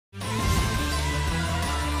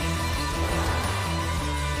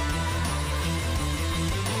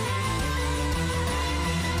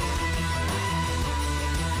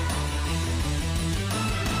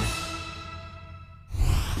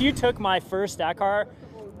if you took my first Dakar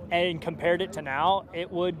and compared it to now, it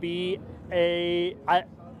would be it's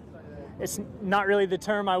not really the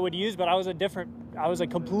term I would use, but I was a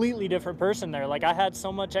completely different person there. Like, I had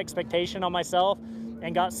so much expectation on myself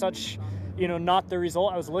and got such, not the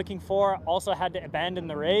result I was looking for. Also had to abandon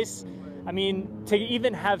the race. I mean, to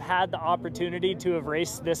even have had the opportunity to have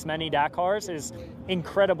raced this many Dakars is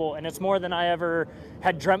incredible, and it's more than I ever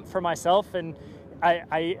had dreamt for myself. And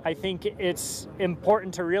I think it's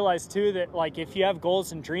important to realize too that, like, if you have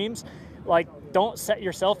goals and dreams, like, don't set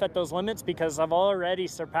yourself at those limits, because I've already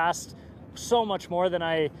surpassed so much more than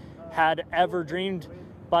I had ever dreamed.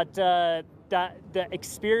 But the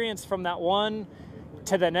experience from that one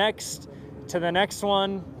to the next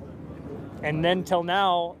one, and then till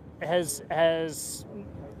now, has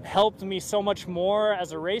helped me so much more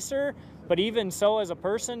as a racer, but even so as a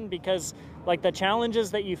person, because, like, the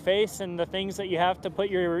challenges that you face and the things that you have to put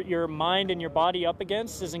your mind and your body up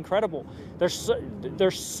against is incredible. There's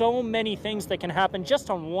so many things that can happen just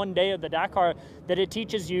on one day of the Dakar that it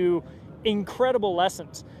teaches you incredible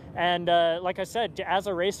lessons. And like I said, as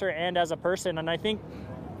a racer and as a person, and I think,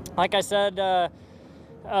 like I said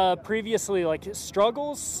previously, like,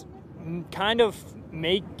 struggles kind of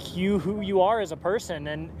make you who you are as a person.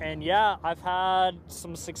 And yeah, I've had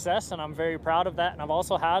some success, and I'm very proud of that, and I've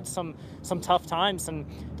also had some tough times, and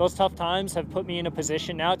those tough times have put me in a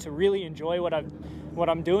position now to really enjoy what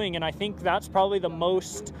I'm doing. And I think that's probably the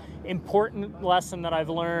most important lesson that I've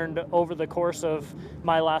learned over the course of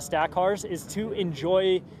my last Dakars, is to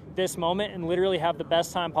enjoy this moment and literally have the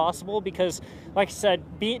best time possible. Because, like I said,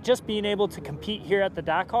 just being able to compete here at the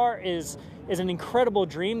Dakar is an incredible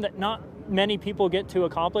dream that not many people get to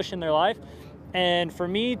accomplish in their life. And for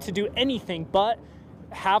me to do anything but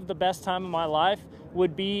have the best time of my life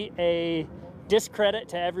would be a discredit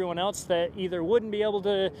to everyone else that either wouldn't be able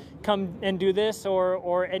to come and do this,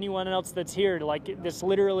 or anyone else that's here. Like, this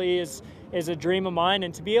literally is a dream of mine,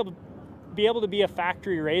 and to be able to be a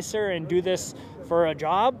factory racer and do this for a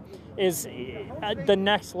job is at the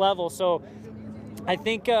next level. So I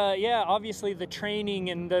think, yeah, obviously the training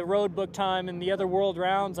and the road book time and the other world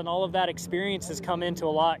rounds and all of that experience has come into a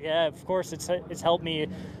lot. Yeah, of course it's helped me.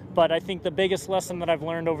 But I think the biggest lesson that I've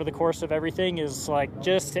learned over the course of everything is, like,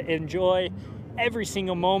 just to enjoy every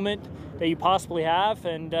single moment that you possibly have,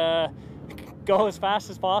 and go as fast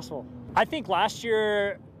as possible. I think last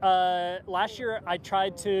year I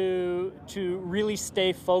tried to really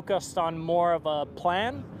stay focused on more of a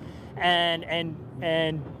plan and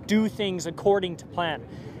do things according to plan.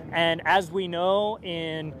 And as we know,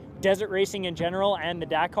 in desert racing in general and the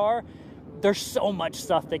Dakar, there's so much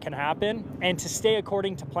stuff that can happen, and to stay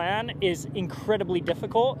according to plan is incredibly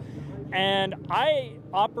difficult. And I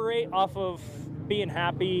operate off of being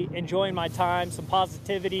happy, enjoying my time, some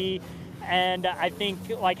positivity. And I think,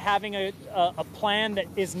 like, having a plan that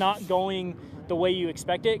is not going the way you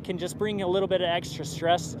expect it can just bring a little bit of extra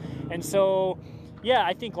stress. And so, yeah,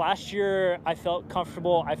 I think last year I felt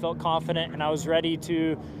comfortable, I felt confident, and I was ready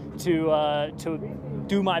to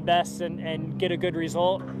do my best and get a good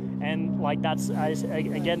result. And, like, that's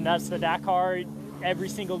the Dakar. Every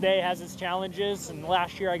single day has its challenges, and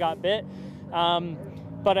last year I got bit.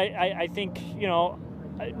 But I think,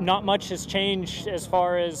 not much has changed as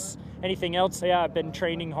far as anything else. Yeah, I've been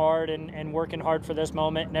training hard and working hard for this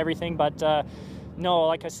moment and everything. But no,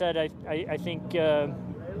 like I said, I think,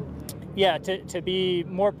 yeah, to be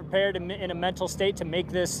more prepared in a mental state to make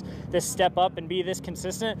this step up and be this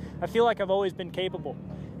consistent, I feel like I've always been capable.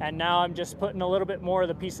 And now I'm just putting a little bit more of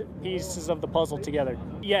the pieces of the puzzle together.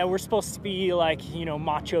 Yeah, we're supposed to be, like,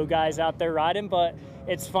 macho guys out there riding, but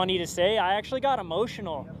it's funny to say, I actually got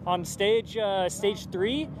emotional on stage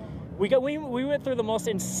 3. We went through the most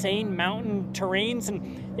insane mountain terrains,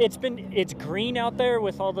 and it's green out there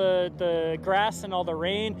with all the grass and all the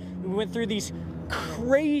rain. We went through these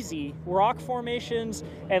crazy rock formations,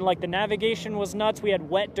 and, like, the navigation was nuts. We had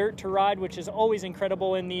wet dirt to ride, which is always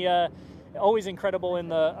incredible in the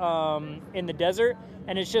desert.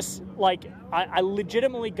 And it's just, like, I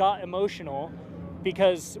legitimately got emotional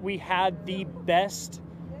because we had the best.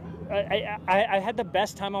 I had the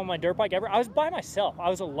best time on my dirt bike ever. I was by myself. I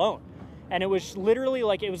was alone. And it was literally,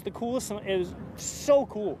 like, it was the coolest. It was so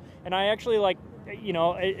cool. And I actually, like,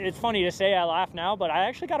 it's funny to say, I laugh now, but I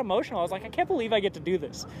actually got emotional. I was like, I can't believe I get to do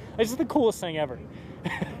this. This is the coolest thing ever.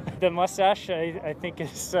 The mustache, I think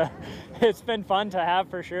it's been fun to have,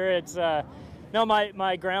 for sure. It's no,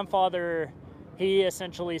 my grandfather, he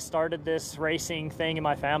essentially started this racing thing in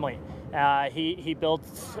my family. He built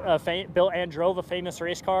and drove a famous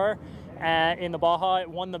race car, in the Baja. It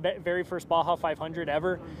won the very first Baja 500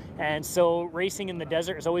 ever. And so racing in the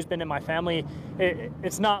desert has always been in my family.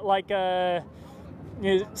 It's not like a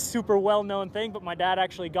super well-known thing, but my dad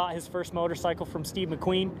actually got his first motorcycle from Steve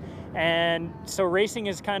McQueen. And so racing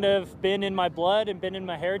has kind of been in my blood and been in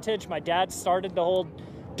my heritage. My dad started the whole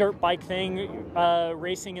dirt bike thing,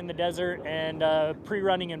 racing in the desert, and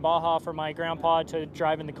pre-running in Baja for my grandpa to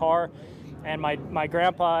drive in the car. And my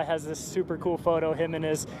grandpa has this super cool photo, him in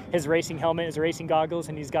his racing helmet, his racing goggles,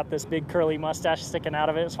 and he's got this big curly mustache sticking out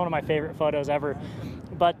of it. It's one of my favorite photos ever.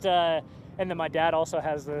 But and then my dad also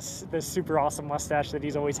has this super awesome mustache that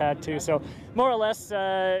he's always had too. So more or less,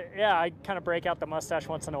 yeah, I kind of break out the mustache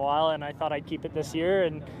once in a while, and I thought I'd keep it this year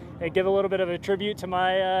and give a little bit of a tribute to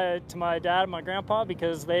my dad and my grandpa,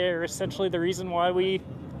 because they are essentially the reason why we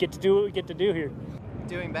get to do what we get to do here.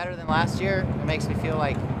 Doing better than last year, it makes me feel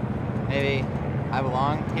like maybe I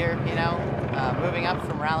belong here, you know. Moving up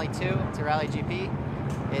from Rally 2 to Rally GP,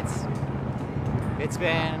 it's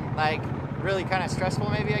been like really kind of stressful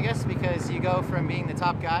maybe, I guess, because you go from being the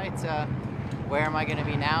top guy to where am I going to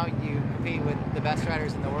be now? You compete with the best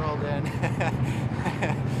riders in the world, and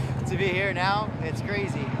to be here now, it's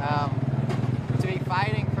crazy. To be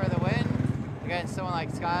fighting for the win against someone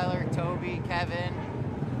like Skyler, Toby, Kevin,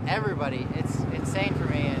 everybody, it's insane for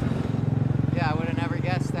me. And yeah, I would have never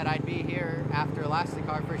guessed that I'd be here after last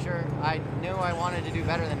Dakar for sure. I knew I wanted to do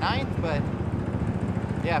better than 9th, but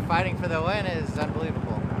yeah, fighting for the win is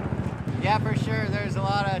unbelievable. Yeah, for sure. There's a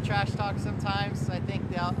lot of trash talk sometimes. I think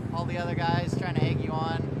all the other guys trying to egg you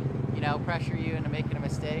on, you know, pressure you into making a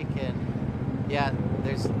mistake. And yeah,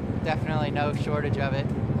 there's definitely no shortage of it.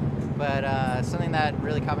 But something that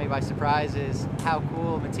really caught me by surprise is how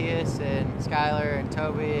cool Matthias and Skyler and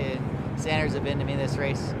Toby and Sanders have been to me this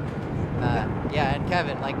race. Yeah, and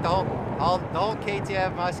Kevin, like the whole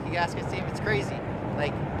KTM Muskie Gasket team, it's crazy.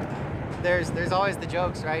 Like there's always the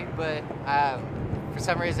jokes, right? But for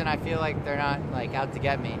some reason, I feel like they're not like out to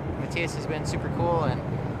get me. Matthias has been super cool, and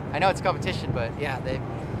I know it's competition, but yeah,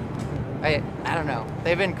 I don't know,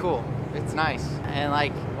 they've been cool. It's nice. And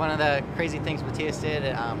like one of the crazy things Matthias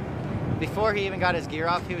did, before he even got his gear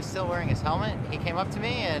off, he was still wearing his helmet. He came up to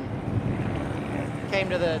me and came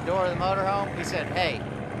to the door of the motorhome. He said, "Hey,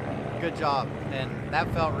 good job," and that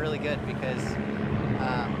felt really good because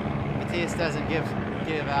Matthias doesn't give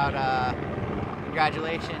out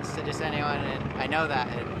congratulations to just anyone, and I know that,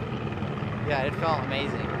 and yeah, it felt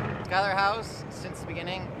amazing. Skyler Howes, since the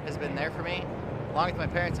beginning, has been there for me, along with my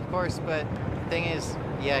parents, of course, but the thing is,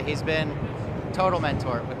 yeah, he's been total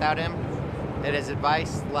mentor. Without him, and his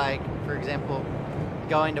advice, like, for example,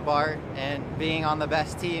 going to Bart and being on the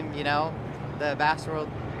best team, you know, the Bass World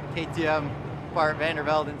KTM Bart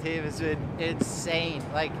Vandervelden team has been insane.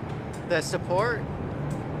 Like, the support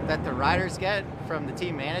that the riders get from the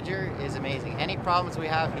team manager is amazing. Any problems we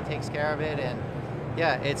have, he takes care of it, and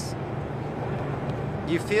yeah,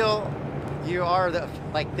 you feel you are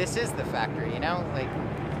this is the factory, you know, like,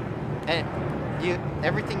 and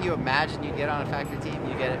everything you imagine you get on a factory team,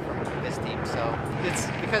 you get it from this team. So it's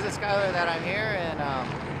because of Skyler that I'm here, and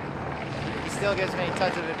he still gives me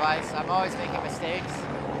tons of advice. I'm always making mistakes,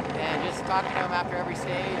 and just talking to him after every stage,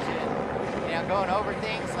 and you know, going over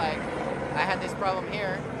things like, I had this problem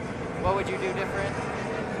here, what would you do different?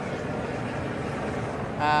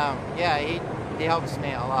 Yeah, he helps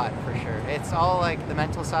me a lot, for sure. It's all like the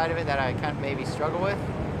mental side of it that I kind of maybe struggle with,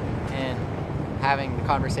 and having the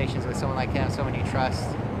conversations with someone like him, someone you trust,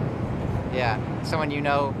 yeah, someone you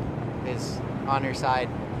know is on your side,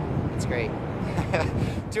 it's great.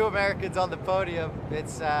 2 Americans on the podium,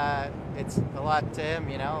 it's a lot to him,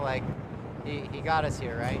 you know, like, he got us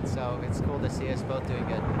here, right? So it's cool to see us both doing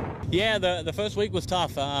good. Yeah, the first week was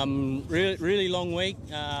tough. Really long week.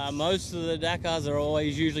 Most of the Dakars are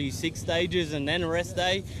always usually 6 stages and then a rest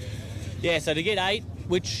day. Yeah, so to get 8,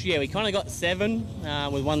 which, yeah, we kind of got 7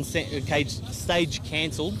 with one stage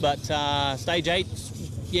cancelled, but stage 8,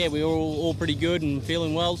 yeah, we were all pretty good and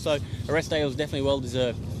feeling well, so a rest day was definitely well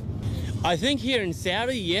deserved. I think here in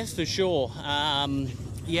Saudi, yes, for sure.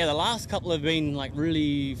 Yeah, the last couple have been like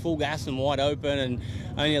really full gas and wide open, and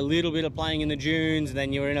only a little bit of playing in the dunes, and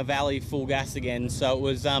then you're in a valley full gas again. So it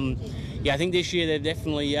was, yeah, I think this year they've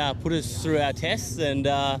definitely put us through our tests, and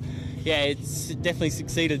yeah, it's definitely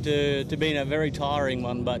succeeded to being a very tiring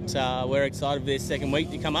one, but we're excited for this second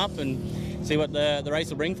week to come up and see what the race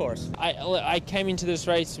will bring for us. I came into this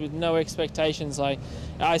race with no expectations. Like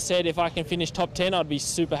I said, if I can finish top 10, I'd be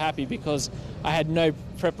super happy, because I had no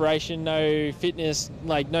preparation, no fitness,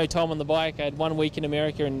 like no time on the bike. I had 1 week in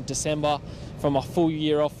America in December from a full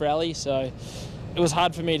year off rally, so it was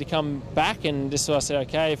hard for me to come back, and just so I said,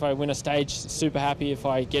 okay, if I win a stage, super happy. If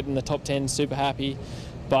I get in the top 10, super happy.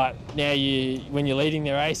 But now when you're leading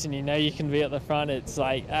the race and you know you can be at the front, it's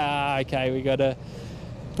like, okay,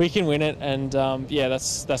 we can win it. And yeah,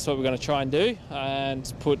 that's what we're going to try and do,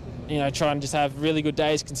 and try and just have really good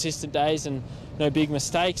days, consistent days, and no big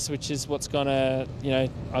mistakes, which is what's gonna,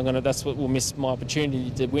 that's what will miss my opportunity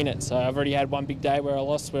to win it. So I've already had one big day where I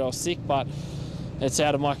lost, where I was sick, but it's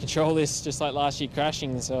out of my control. This just like last year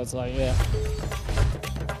crashing, so it's like, yeah.